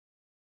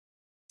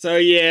So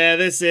yeah,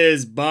 this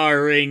is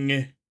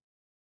barring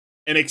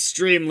an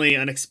extremely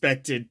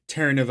unexpected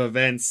turn of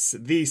events,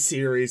 the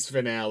series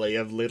finale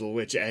of Little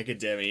Witch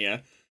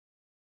Academia.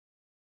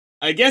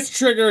 I guess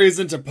Trigger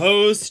isn't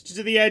opposed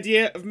to the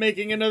idea of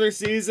making another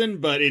season,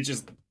 but it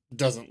just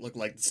doesn't look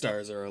like the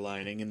stars are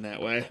aligning in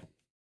that way.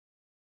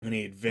 We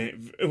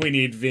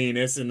need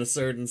Venus in a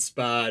certain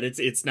spot.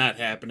 It's not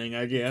happening,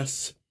 I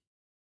guess.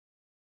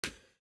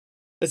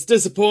 It's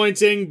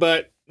disappointing,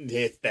 but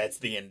that's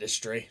the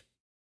industry.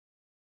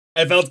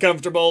 I felt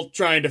comfortable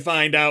trying to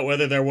find out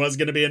whether there was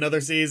going to be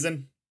another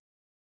season.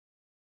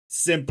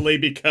 Simply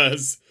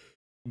because,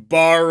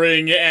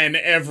 barring an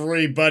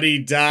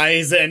everybody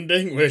dies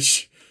ending,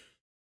 which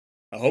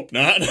I hope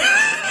not,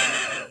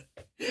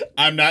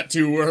 I'm not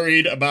too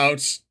worried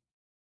about,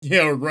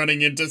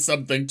 running into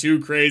something too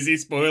crazy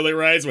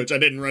spoiler-wise, which I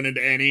didn't run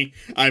into any.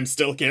 I'm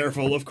still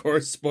careful, of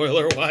course,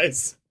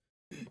 spoiler-wise.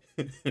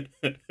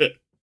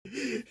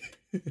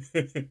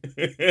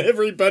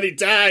 Everybody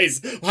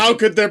dies. How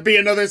could there be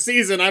another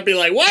season? I'd be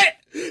like, what?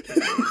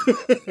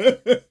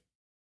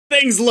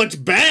 Things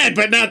looked bad,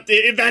 but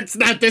that's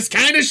not this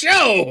kind of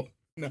show.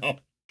 No.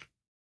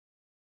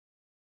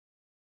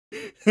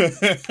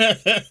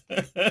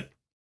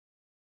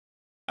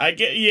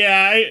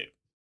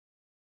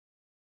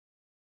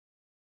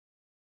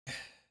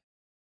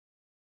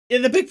 Yeah,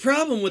 the big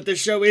problem with this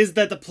show is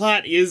that the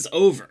plot is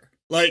over.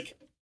 Like,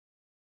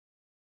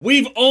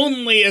 we've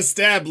only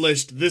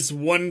established this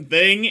one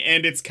thing,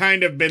 and it's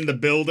kind of been the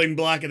building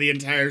block of the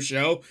entire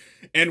show.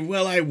 And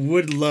well, I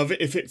would love it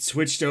if it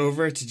switched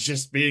over to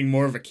just being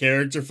more of a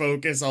character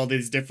focus, all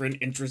these different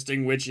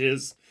interesting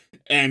witches,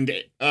 and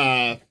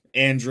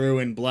Andrew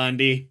and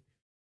Blondie,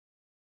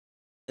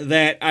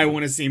 that I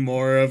want to see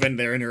more of and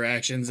their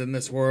interactions in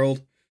this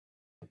world.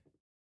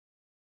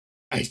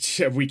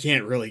 We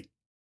can't really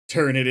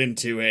turn it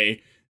into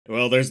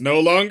well, there's no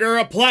longer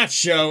a plot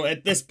show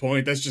at this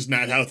point. That's just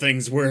not how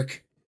things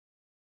work.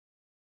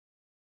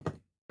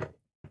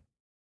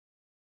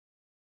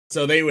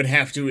 So they would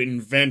have to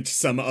invent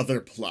some other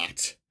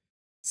plot.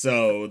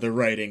 So the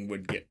writing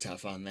would get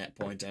tough on that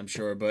point, I'm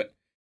sure. But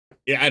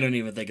yeah, I don't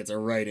even think it's a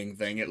writing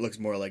thing. It looks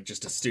more like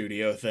just a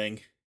studio thing.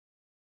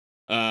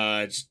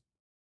 Just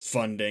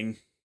funding.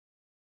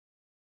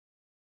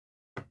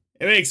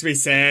 It makes me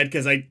sad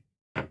because I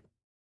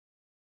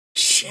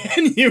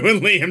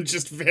genuinely am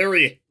just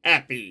very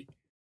happy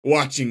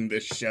watching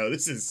this show.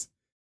 This is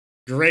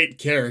great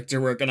character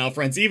work on all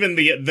fronts, even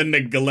the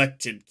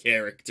neglected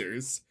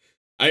characters.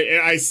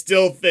 I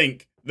still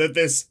think that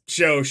this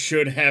show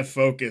should have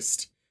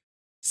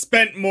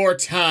spent more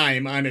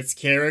time on its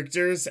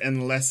characters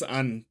and less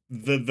on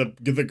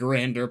the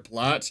grander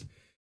plot.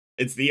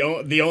 It's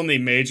the only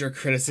major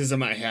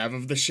criticism I have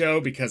of the show,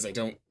 because I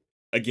don't,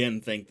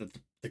 again, think that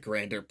the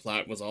grander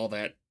plot was all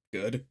that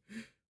good.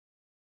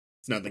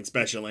 It's nothing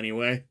special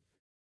anyway.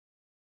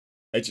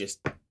 I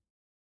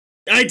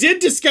did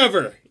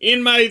discover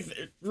in my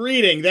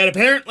reading that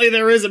apparently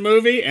there is a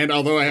movie, and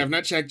although I have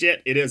not checked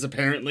yet, it is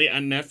apparently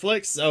on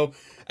Netflix, so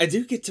I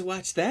do get to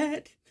watch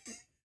that.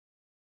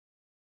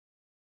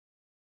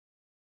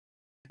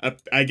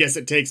 I guess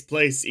it takes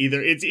place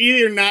it's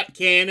either not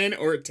canon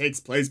or it takes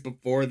place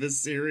before this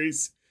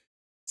series,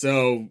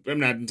 so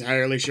I'm not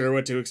entirely sure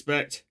what to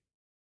expect.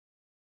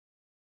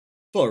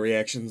 Full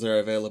reactions are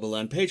available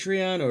on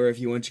Patreon, or if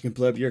you want, you can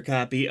plug your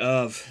copy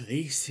of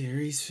the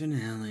series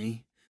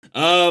finale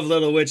of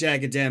Little Witch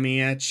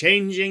Academia,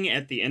 Changing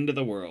at the End of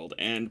the World,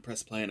 and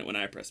press play on it when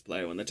I press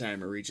play when the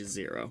timer reaches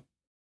 0.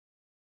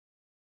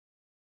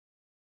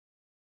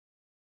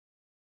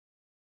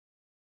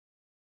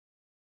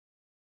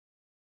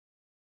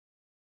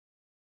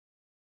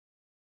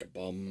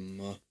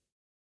 Bum.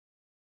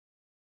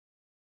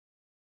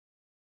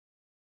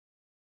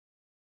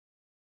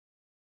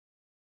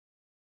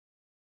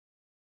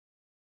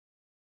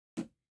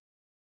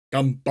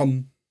 Gum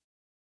bum.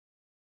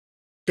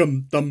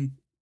 Gum dum.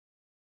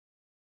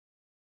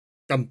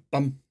 Gum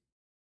bum.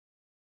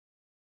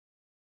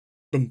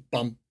 Bum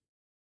bum.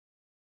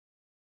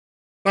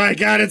 My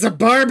god, it's a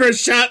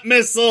barbershop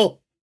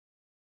missile!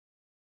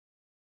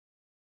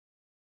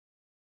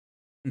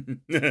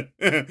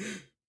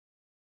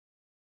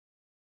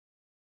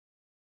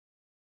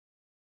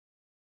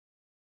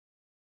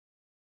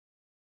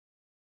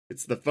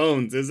 It's the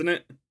phones, isn't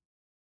it?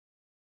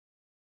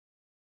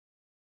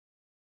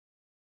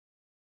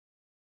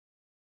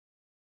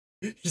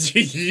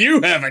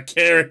 You have a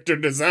character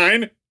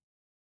design!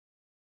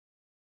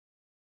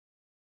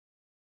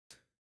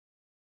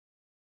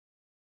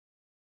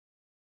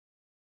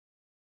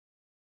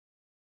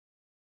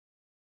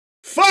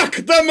 Fuck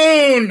the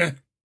moon! I'm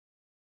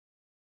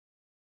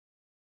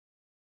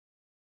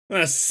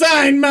gonna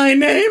sign my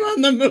name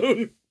on the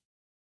moon!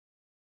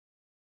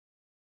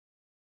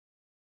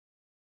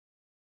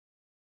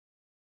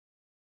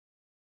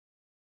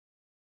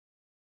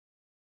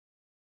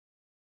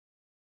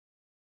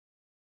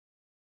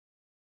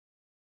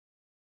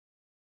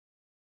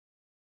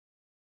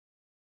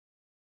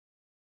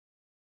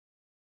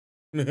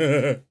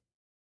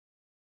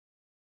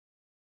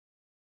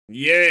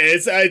 Yeah,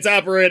 it's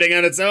operating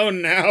on its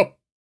own now.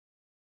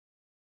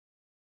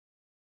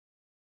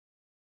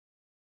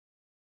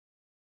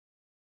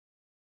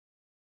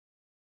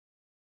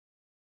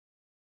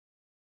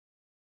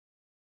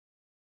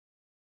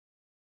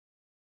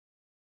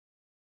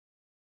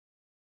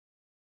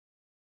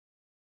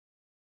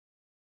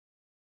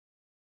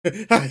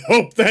 I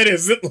hope that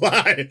isn't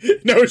lie.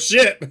 No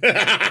shit.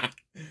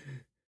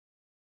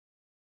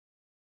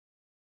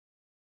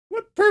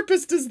 What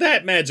purpose does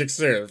that magic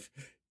serve?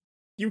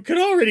 You could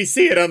already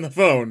see it on the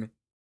phone.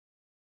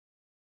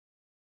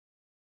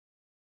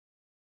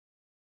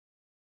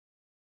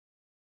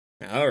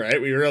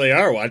 Alright, we really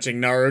are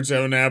watching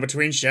Naruto now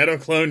between Shadow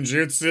Clone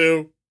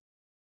Jutsu.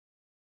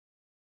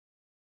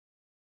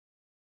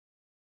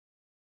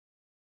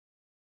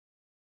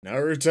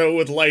 Naruto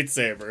with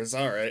lightsabers,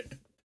 alright.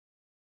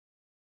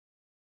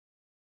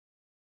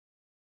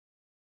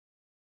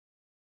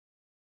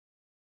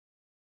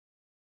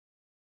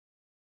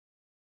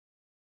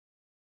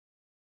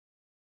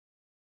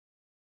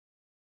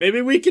 Maybe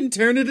we can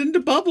turn it into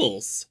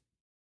bubbles.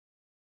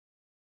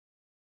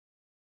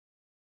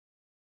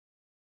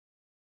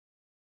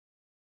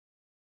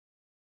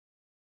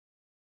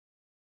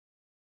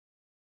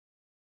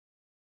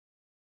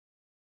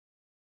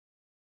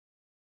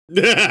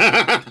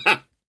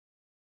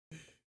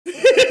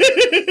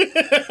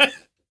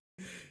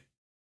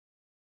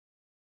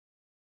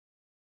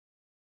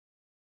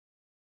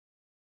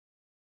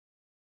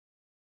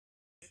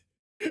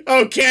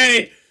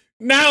 Okay,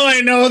 now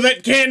I know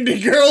that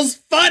Candy Girl's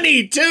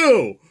funny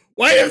too.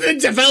 Why haven't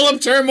they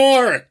developed her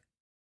more?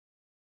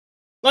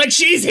 Like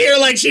she's here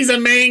like she's a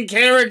main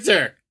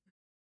character.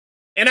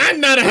 And I'm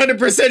not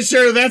 100%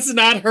 sure that's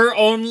not her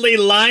only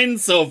line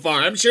so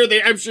far. I'm sure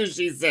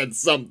she said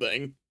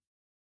something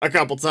a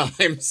couple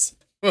times.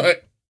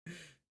 But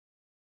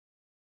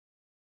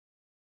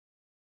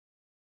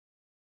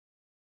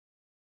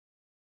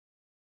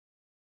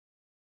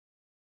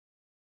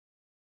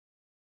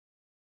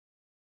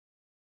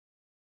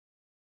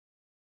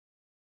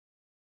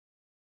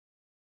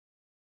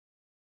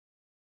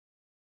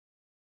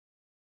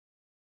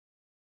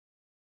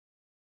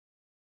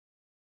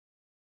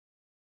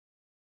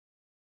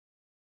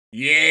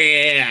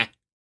yeah.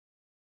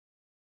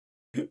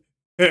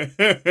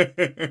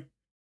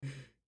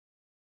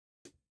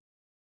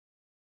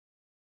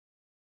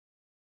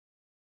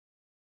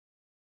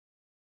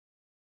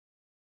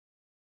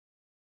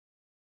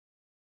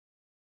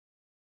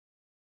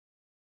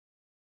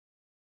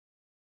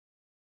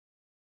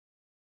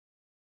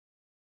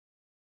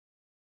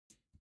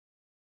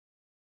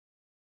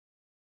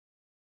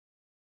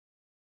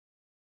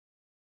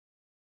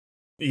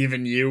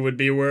 Even you would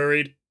be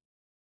worried.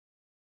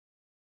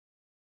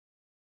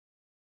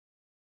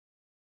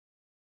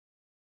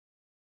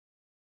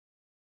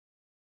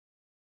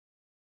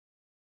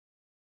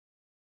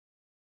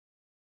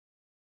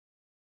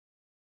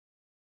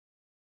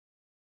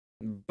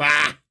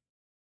 Bah.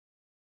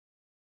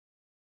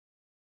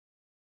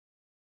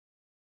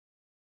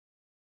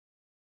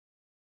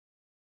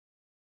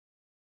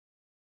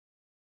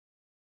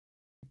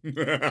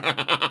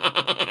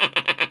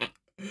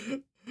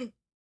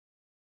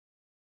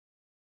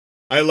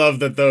 I love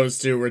that those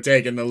two were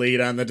taking the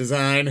lead on the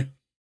design.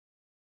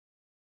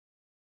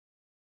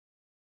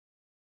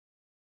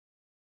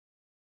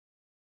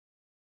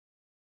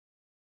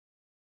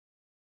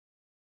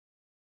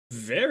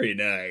 Very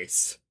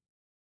nice.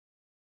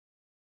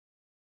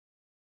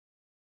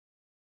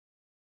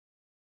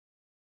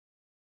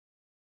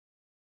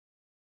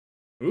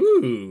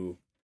 Ooh.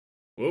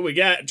 What we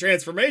got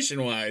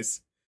transformation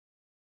wise?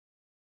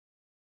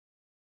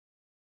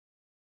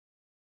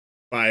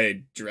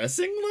 By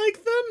dressing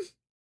like them?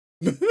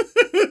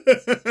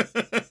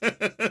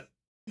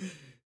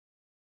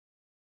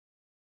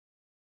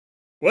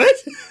 What?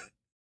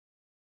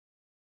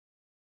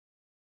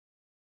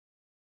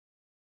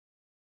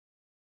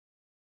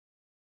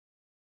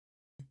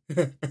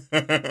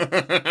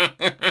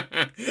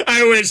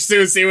 I wish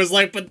Susie was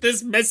like, but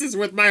this messes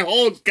with my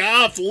whole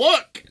goth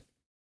look.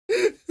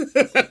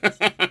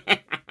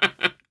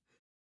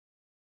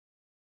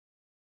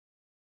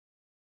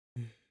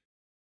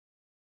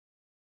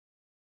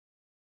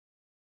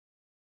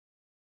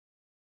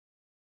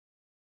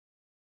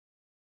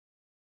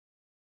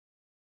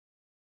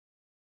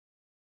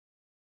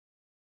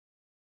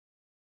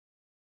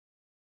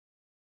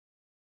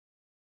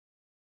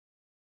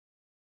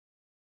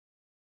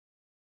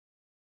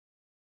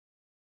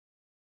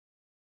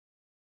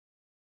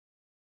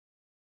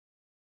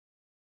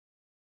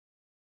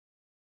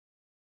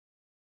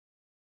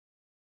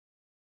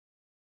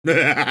 You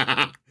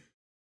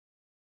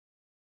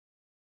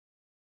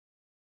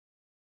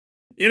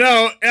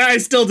know, I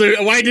still do.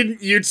 Why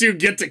didn't you two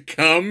get to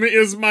come?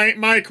 Is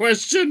my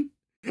question.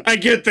 I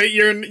get that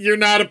you're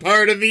not a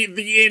part of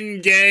the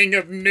in gang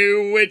of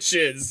new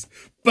witches,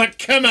 but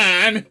come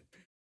on,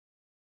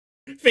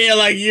 feel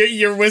like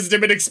your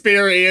wisdom and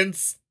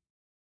experience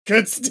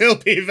could still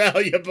be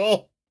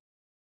valuable.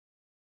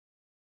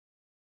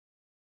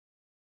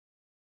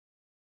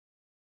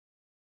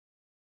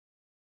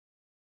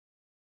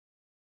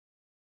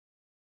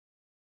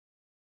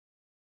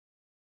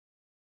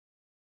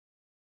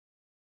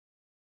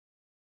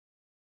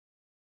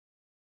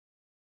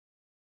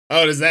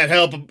 Oh, does that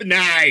help?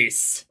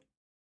 Nice!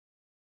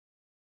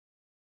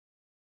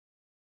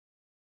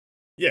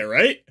 Yeah,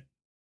 right?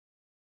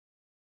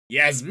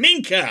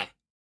 Yasminka!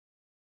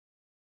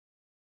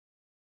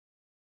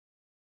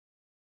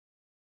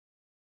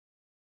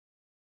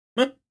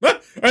 Huh? Huh?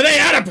 Are they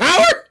out of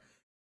power?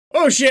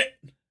 Oh, shit.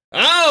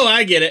 Oh,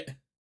 I get it.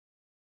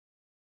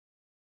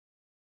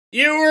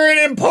 You were an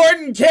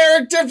important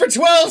character for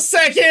 12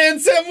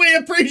 seconds, and we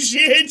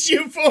appreciate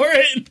you for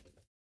it!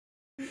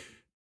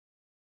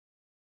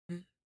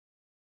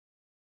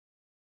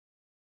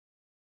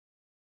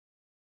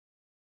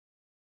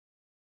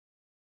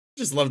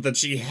 Just love that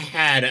she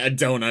had a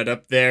donut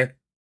up there.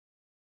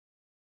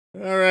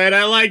 Alright,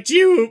 I liked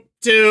you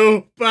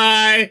too.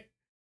 Bye.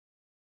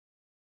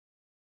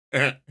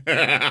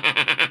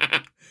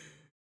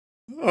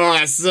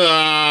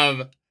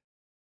 Awesome.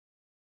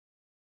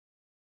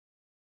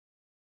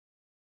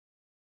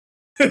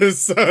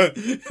 This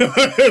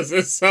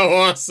is so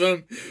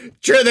awesome.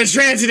 The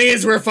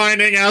tragedies we're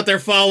finding out they're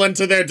falling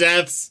to their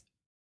deaths.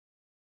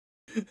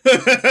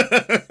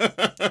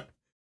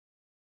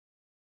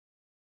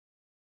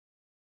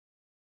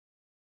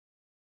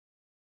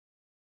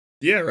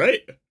 Yeah, right?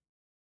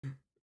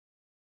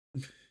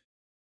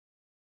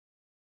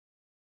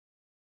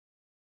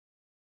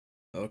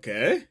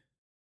 Okay.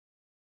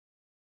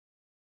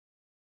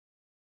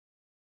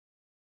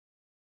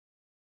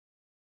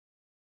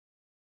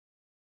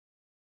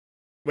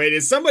 Wait,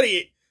 is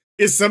somebody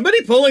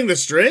pulling the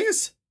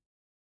strings?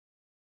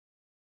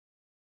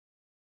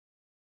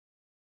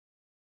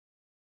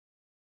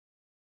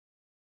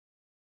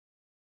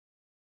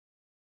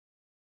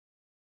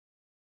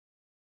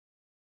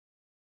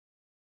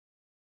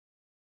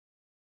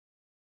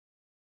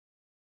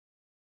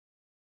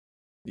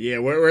 Yeah,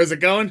 where is it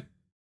going?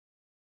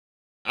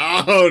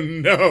 Oh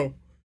no.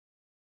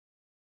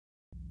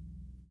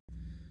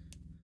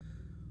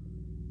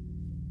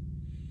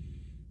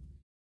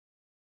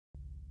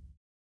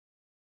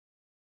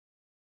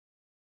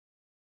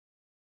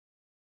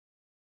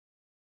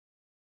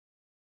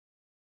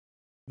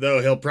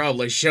 Though he'll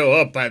probably show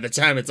up by the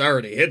time it's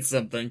already hit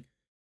something.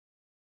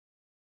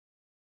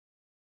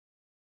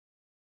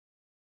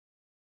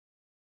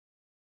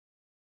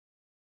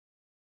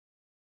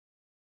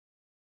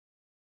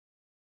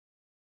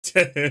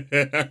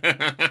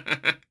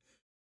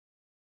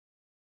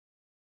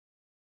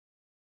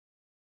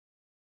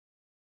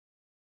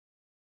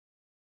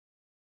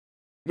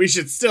 We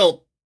should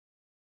still...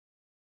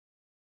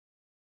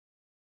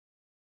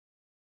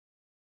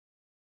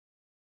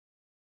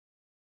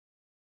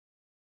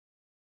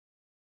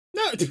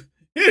 No,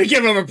 you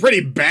give him a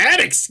pretty bad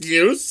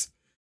excuse.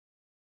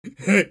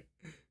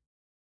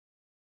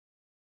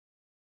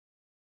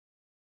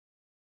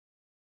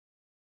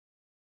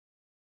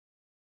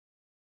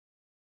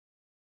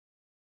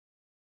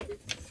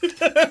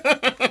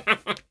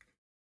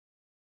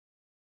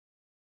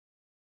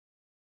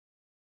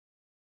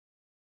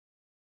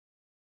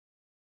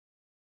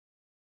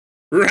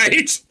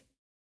 Right?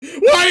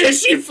 Why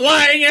is she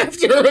flying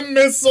after a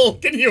missile?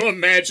 Can you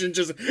imagine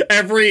just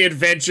every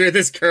adventure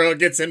this girl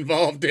gets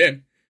involved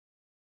in?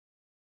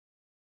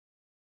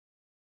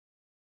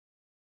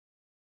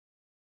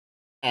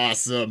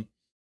 Awesome.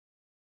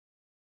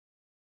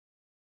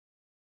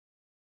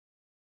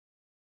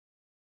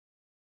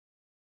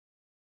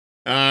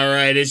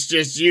 Alright, it's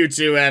just you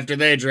two after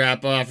they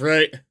drop off,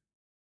 right?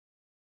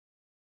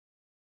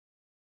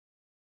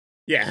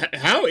 Yeah,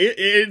 how...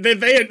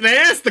 they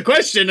asked the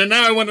question, and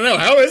now I want to know,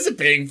 how is it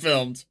being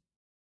filmed?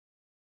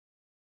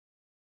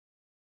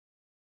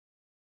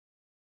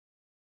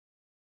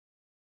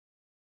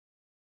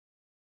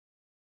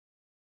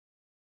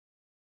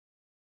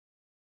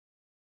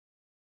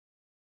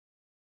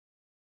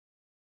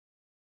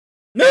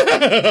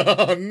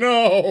 No,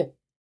 no.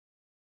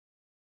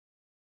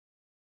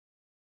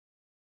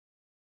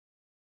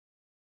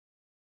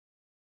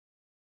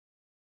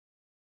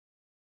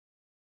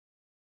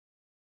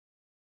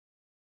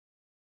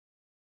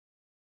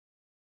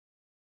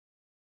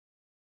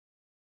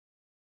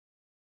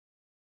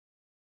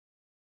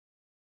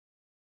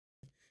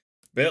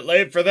 Bit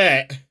late for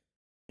that.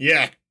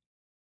 Yeah.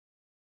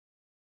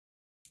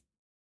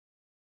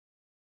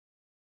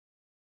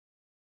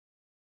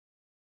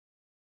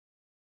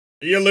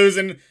 You're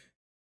losing.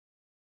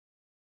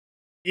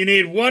 You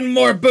need one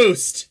more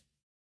boost.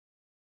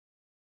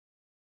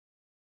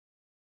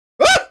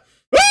 Ah!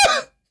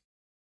 Ah!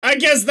 I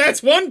guess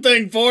that's one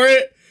thing for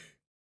it.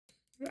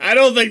 I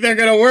don't think they're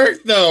gonna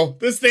work, though.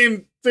 This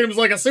thing seems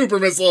like a super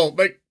missile,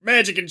 like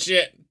magic and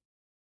shit.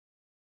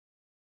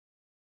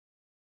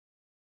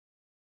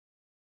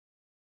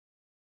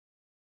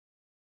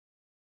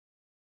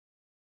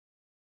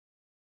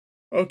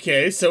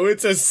 Okay, so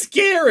it's a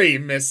scary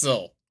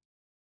missile.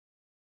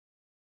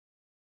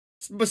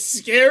 It's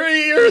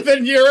scarier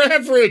than your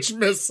average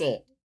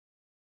missile.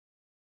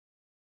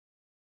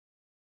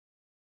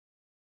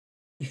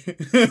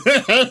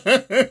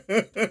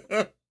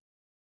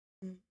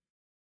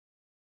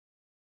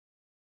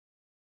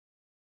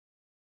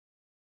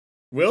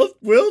 Will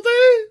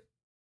they?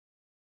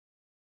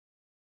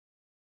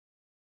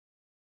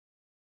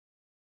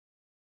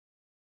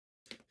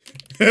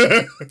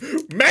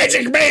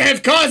 Magic may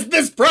have caused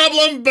this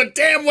problem, but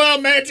damn well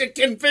magic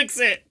can fix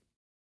it.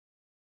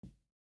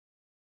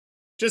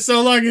 Just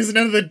so long as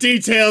none of the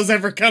details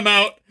ever come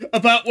out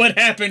about what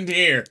happened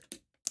here.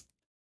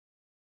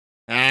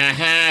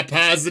 Aha,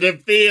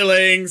 positive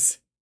feelings.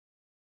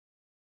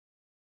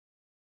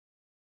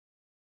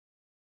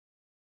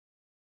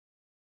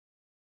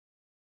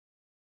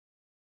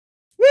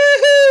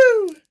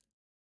 Woohoo!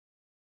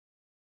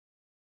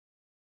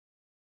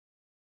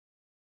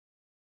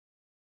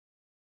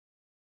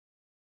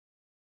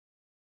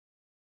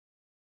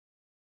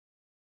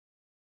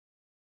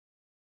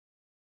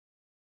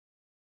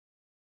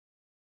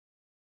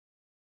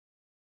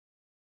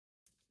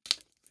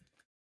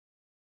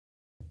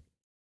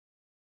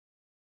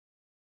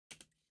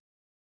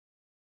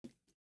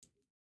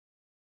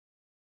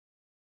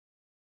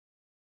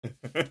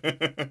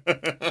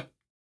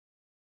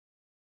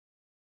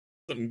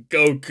 Some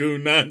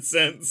Goku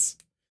nonsense.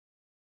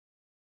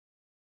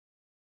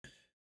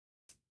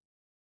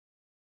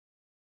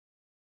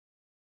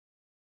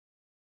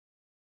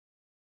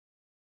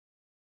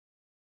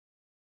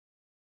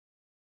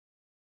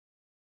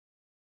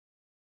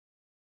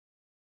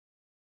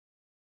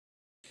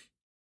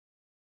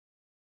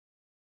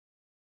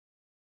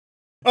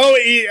 Oh,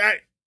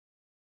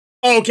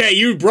 okay,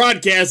 you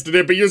broadcasted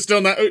it, but you're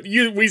still not.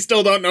 We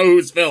still don't know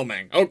who's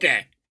filming.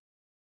 Okay.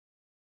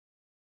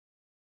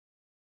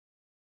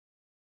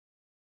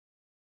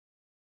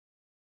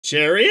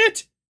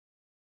 Chariot?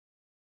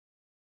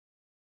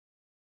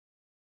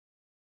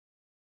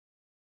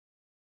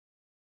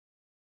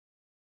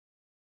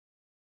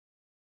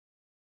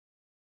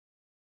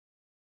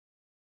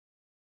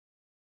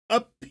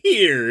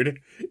 Appeared.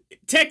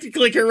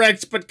 Technically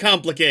correct, but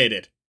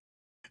complicated.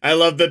 I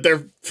love that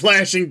they're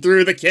flashing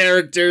through the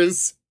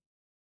characters.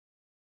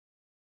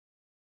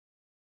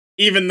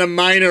 Even the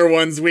minor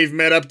ones we've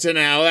met up to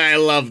now. I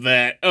love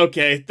that.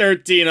 Okay,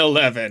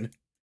 1311.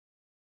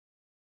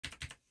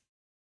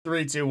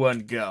 3, 2, 1,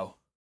 go.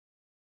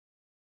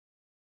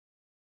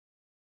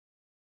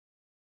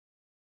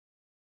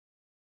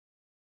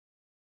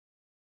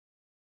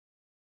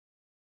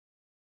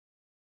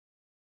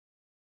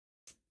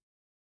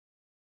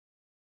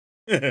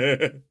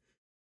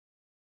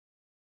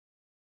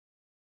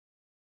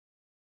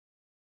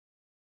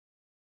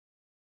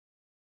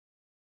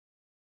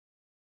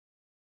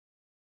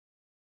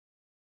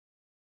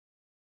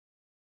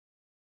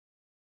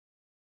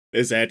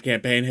 This ad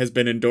campaign has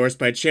been endorsed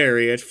by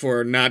Chariot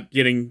for not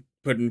getting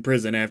put in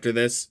prison after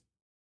this.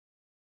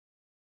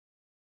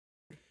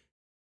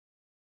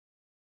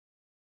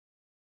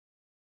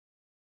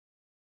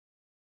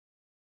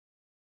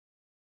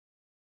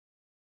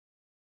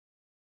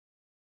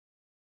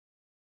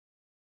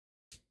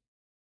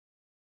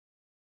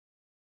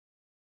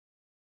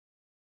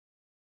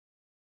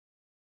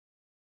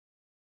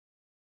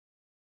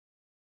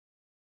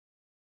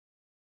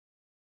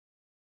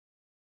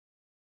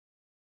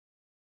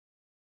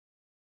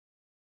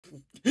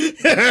 He's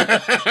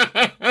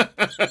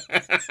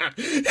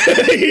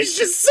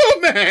just so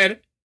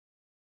mad.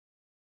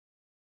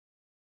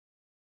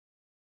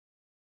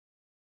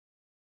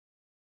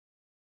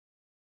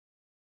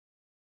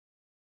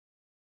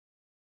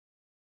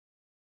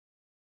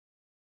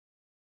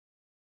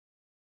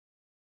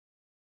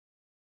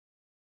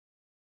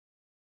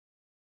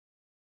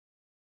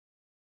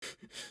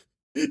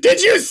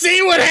 Did you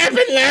see what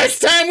happened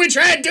last time we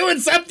tried doing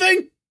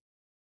something?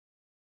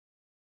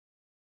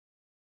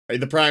 Are you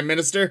the Prime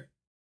Minister?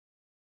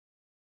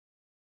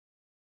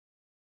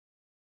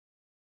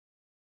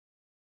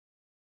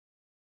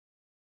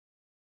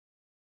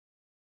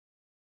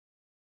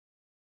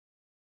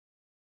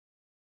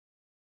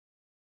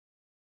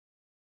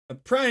 A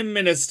Prime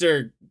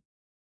Minister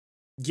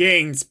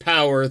gains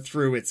power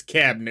through its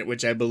cabinet,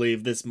 which I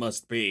believe this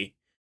must be.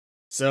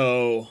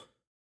 So,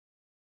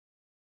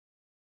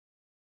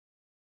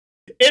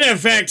 in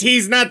effect,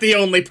 he's not the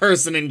only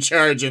person in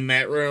charge in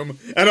that room.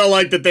 I don't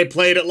like that they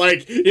played it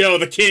like, you know,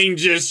 the king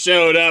just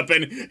showed up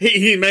and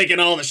he making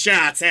all the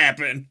shots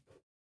happen.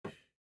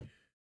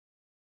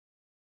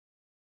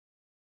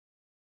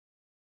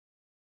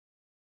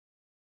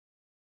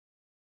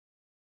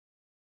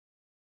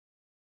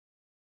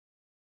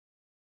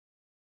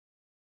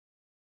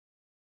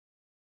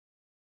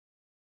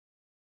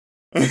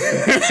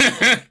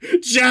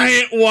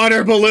 Giant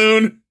water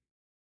balloon.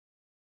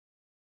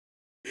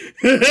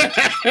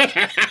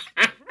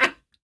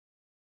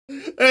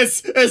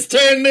 Let's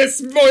turn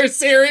this more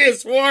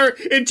serious war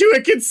into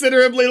a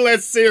considerably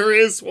less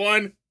serious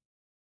one.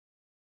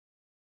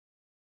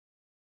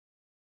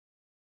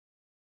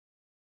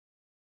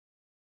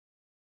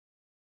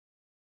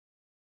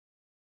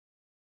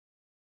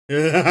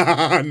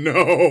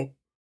 No.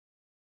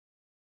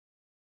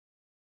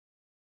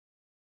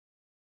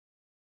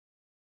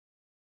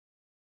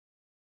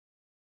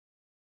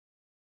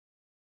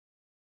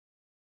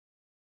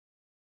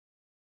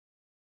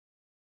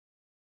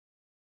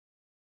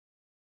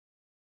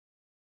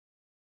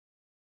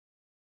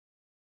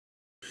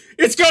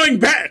 It's going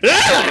back.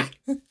 Ah!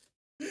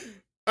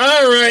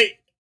 All right.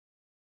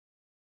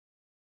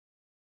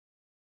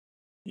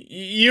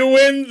 You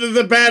win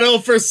the battle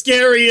for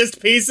scariest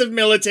piece of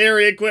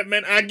military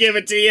equipment. I give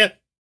it to you.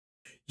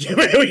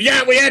 We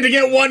had to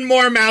get one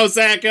more mouse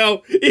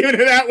echo, even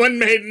if that one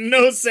made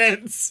no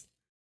sense.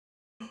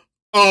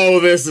 Oh,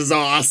 this is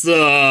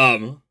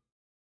awesome.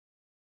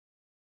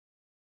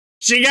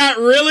 She got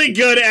really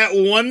good at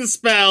one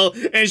spell,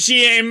 and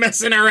she ain't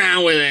messing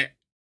around with it.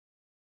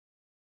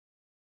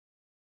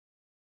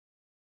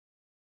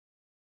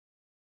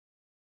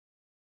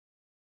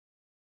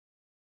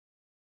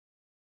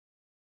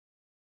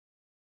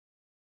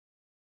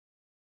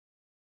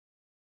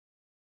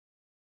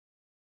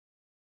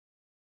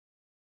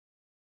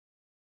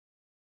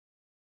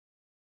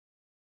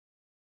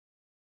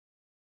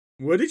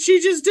 What did she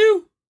just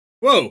do?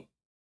 Whoa.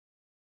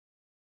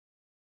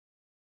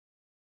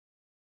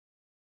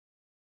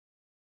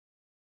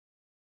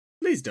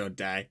 Please don't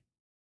die.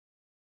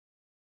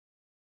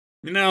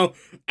 You know,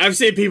 I've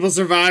seen people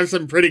survive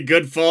some pretty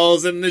good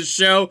falls in this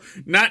show.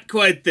 Not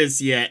quite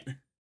this yet.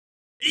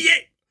 Yeah.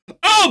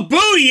 Oh,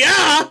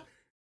 booyah!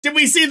 Did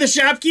we see the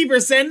shopkeeper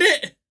send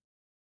it?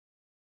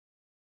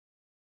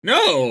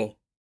 No.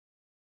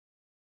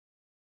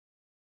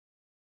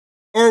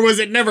 Or was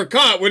it never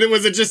caught?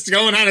 Was it just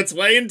going on its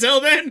way until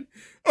then?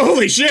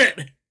 Holy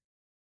shit!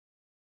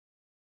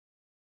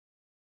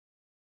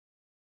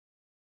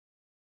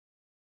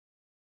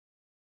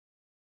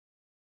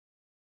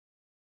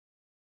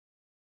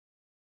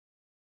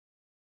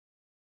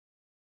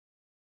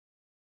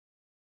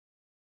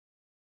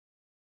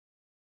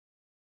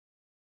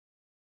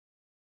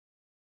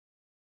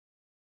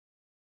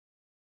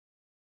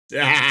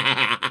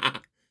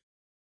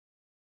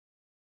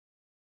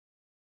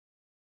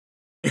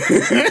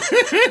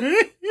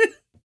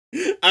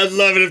 I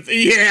love it.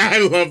 Yeah, I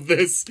love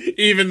this.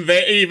 Even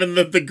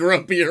the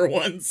grumpier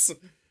ones.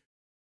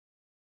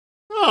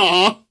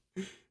 Aww.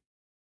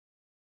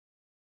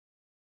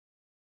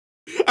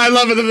 I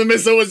love it that the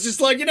missile was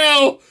just like, we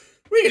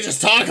can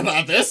just talk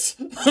about this.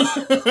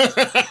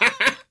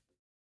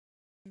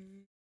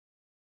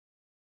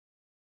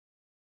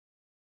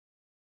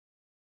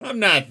 I'm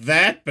not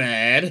that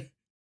bad.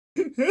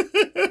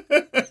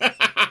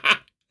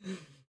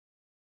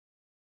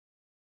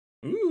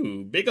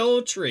 Ooh, big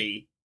old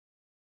tree.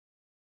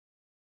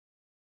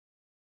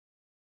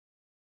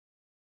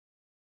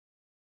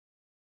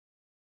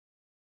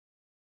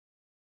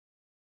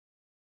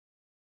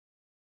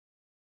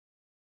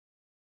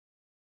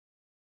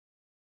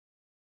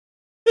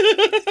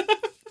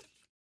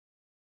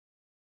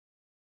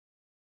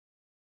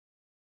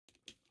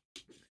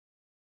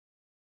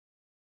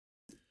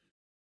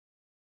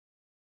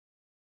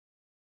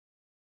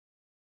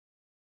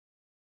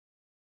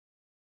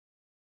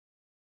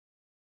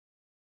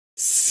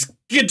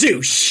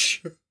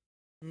 Skadoosh!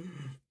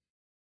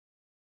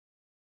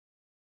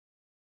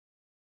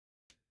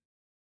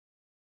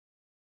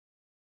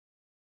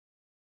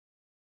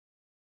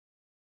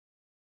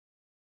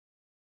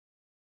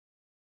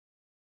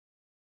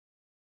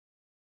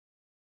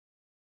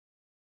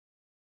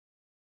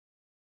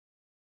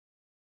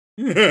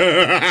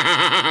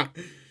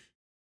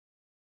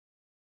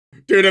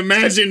 Dude,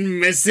 imagine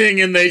missing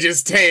and they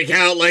just take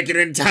out like an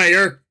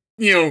entire,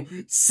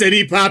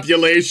 city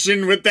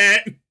population with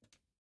that.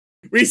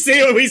 We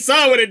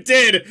saw what it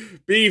did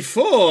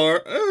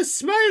before. Oh,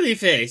 smiley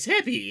face.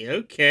 Happy.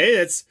 Okay,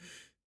 that's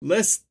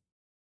less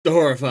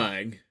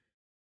horrifying.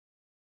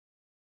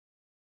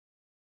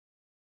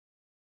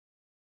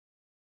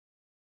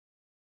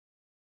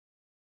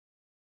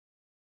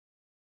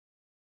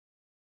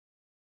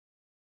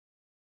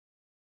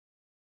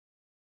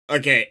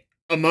 Okay,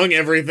 among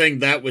everything,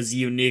 that was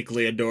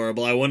uniquely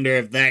adorable. I wonder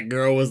if that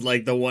girl was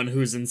like the one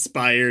who's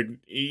inspired,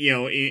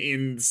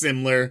 in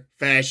similar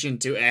fashion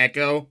to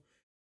Echo.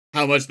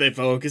 How much they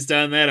focused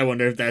on that. I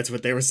wonder if that's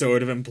what they were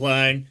sort of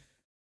implying.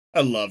 I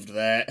loved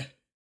that.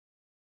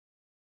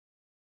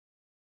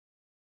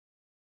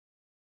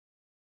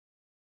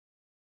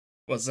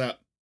 What's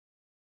up?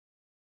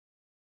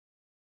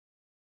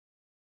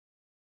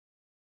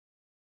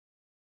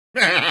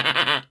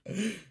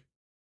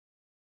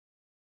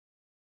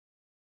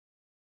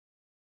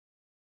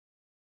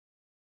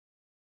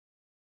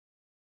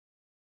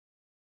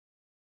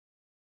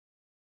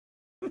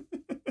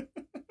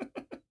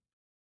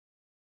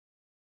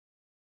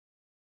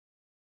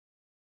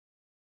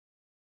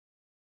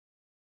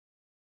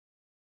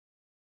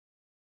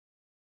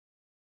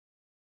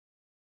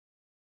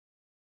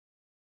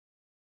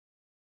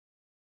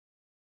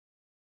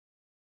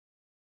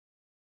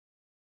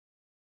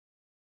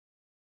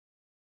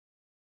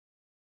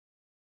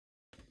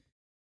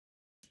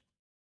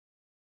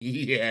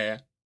 Yeah.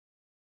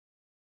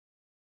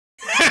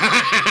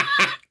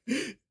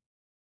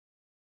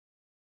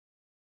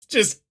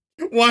 Just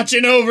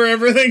watching over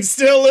everything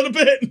still a little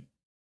bit.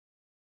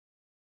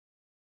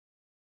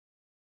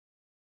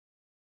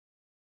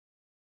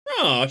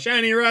 Oh,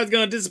 Shiny Rod's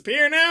gonna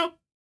disappear now?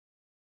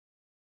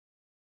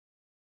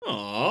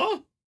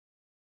 Aw.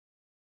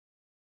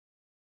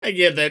 I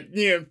get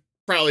that,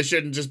 probably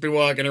shouldn't just be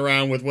walking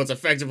around with what's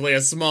effectively a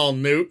small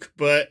nuke,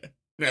 but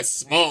A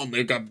small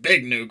nuke, a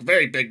big nuke,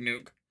 very big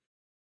nuke.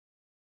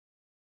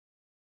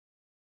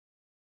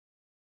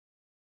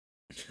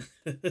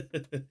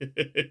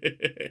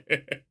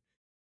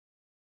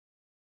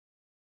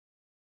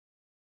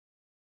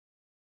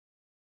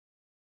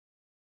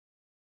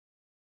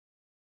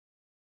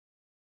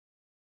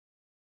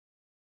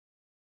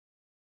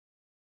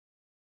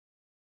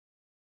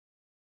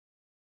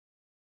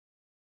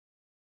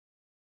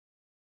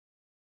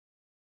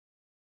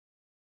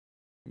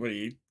 What are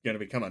you gonna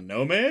become a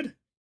nomad?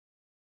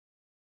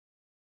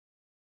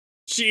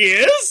 She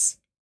is?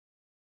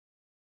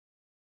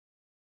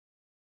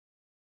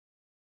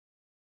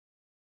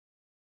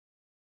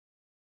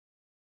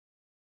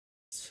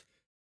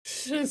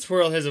 This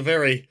world has a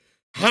very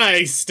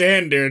high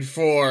standard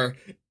for,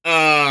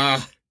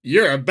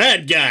 you're a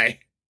bad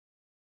guy.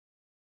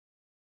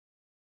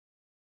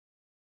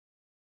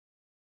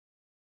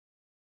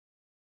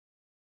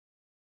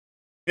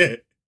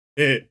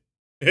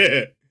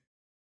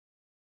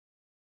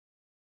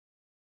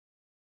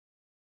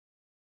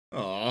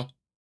 Aw.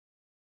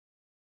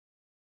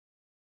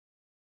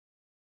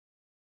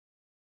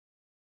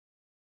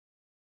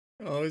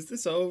 Oh, is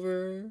this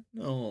over?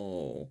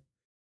 No.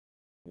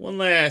 One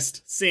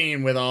last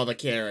scene with all the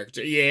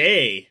characters.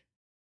 Yay!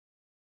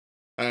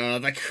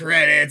 The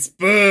credits.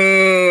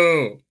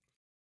 Boo!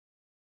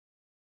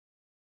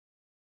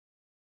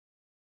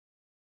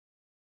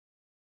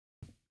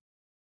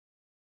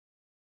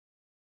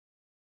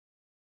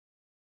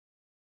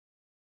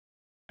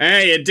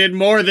 Hey, it did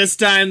more this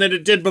time than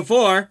it did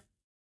before.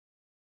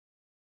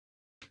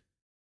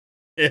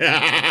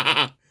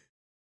 Yeah.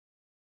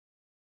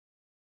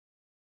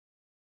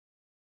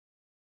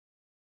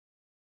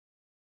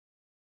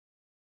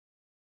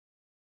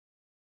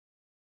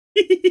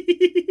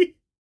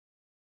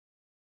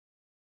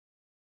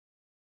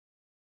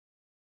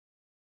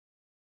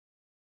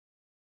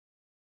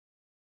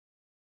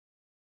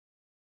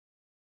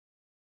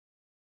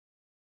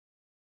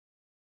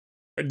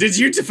 Did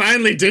you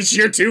finally ditch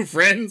your two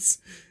friends?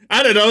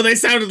 I don't know, they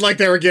sounded like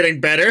they were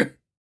getting better.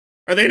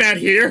 Are they not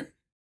here?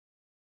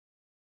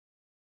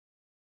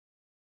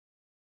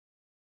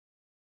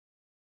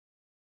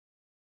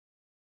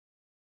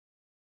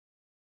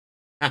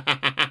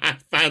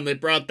 Finally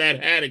brought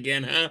that hat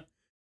again, huh?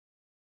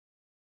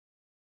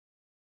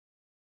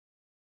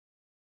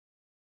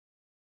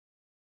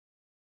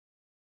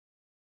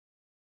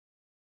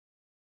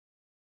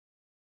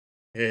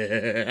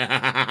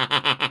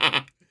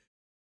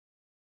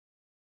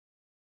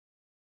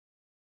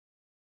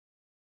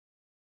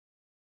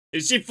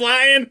 Is she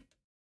flying?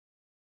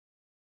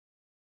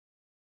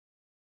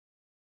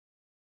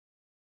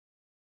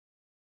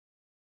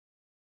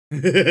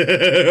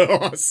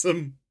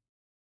 Awesome.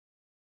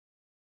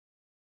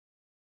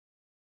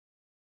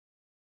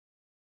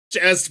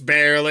 Just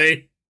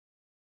barely.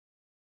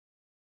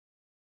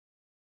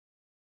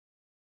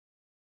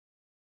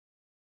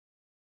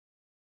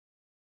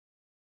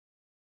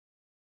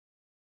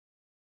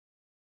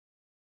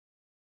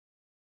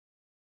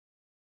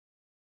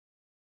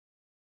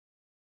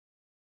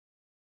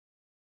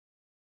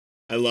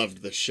 I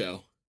loved the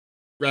show.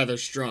 Rather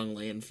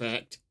strongly, in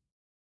fact.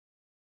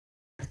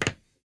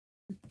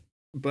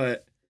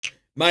 But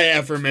my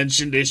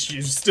aforementioned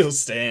issues still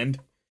stand.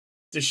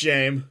 It's a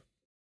shame.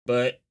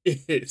 But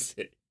it's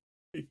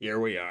here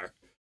we are.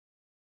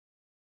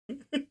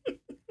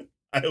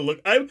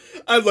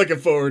 I'm looking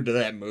forward to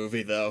that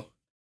movie though.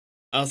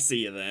 I'll see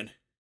you then.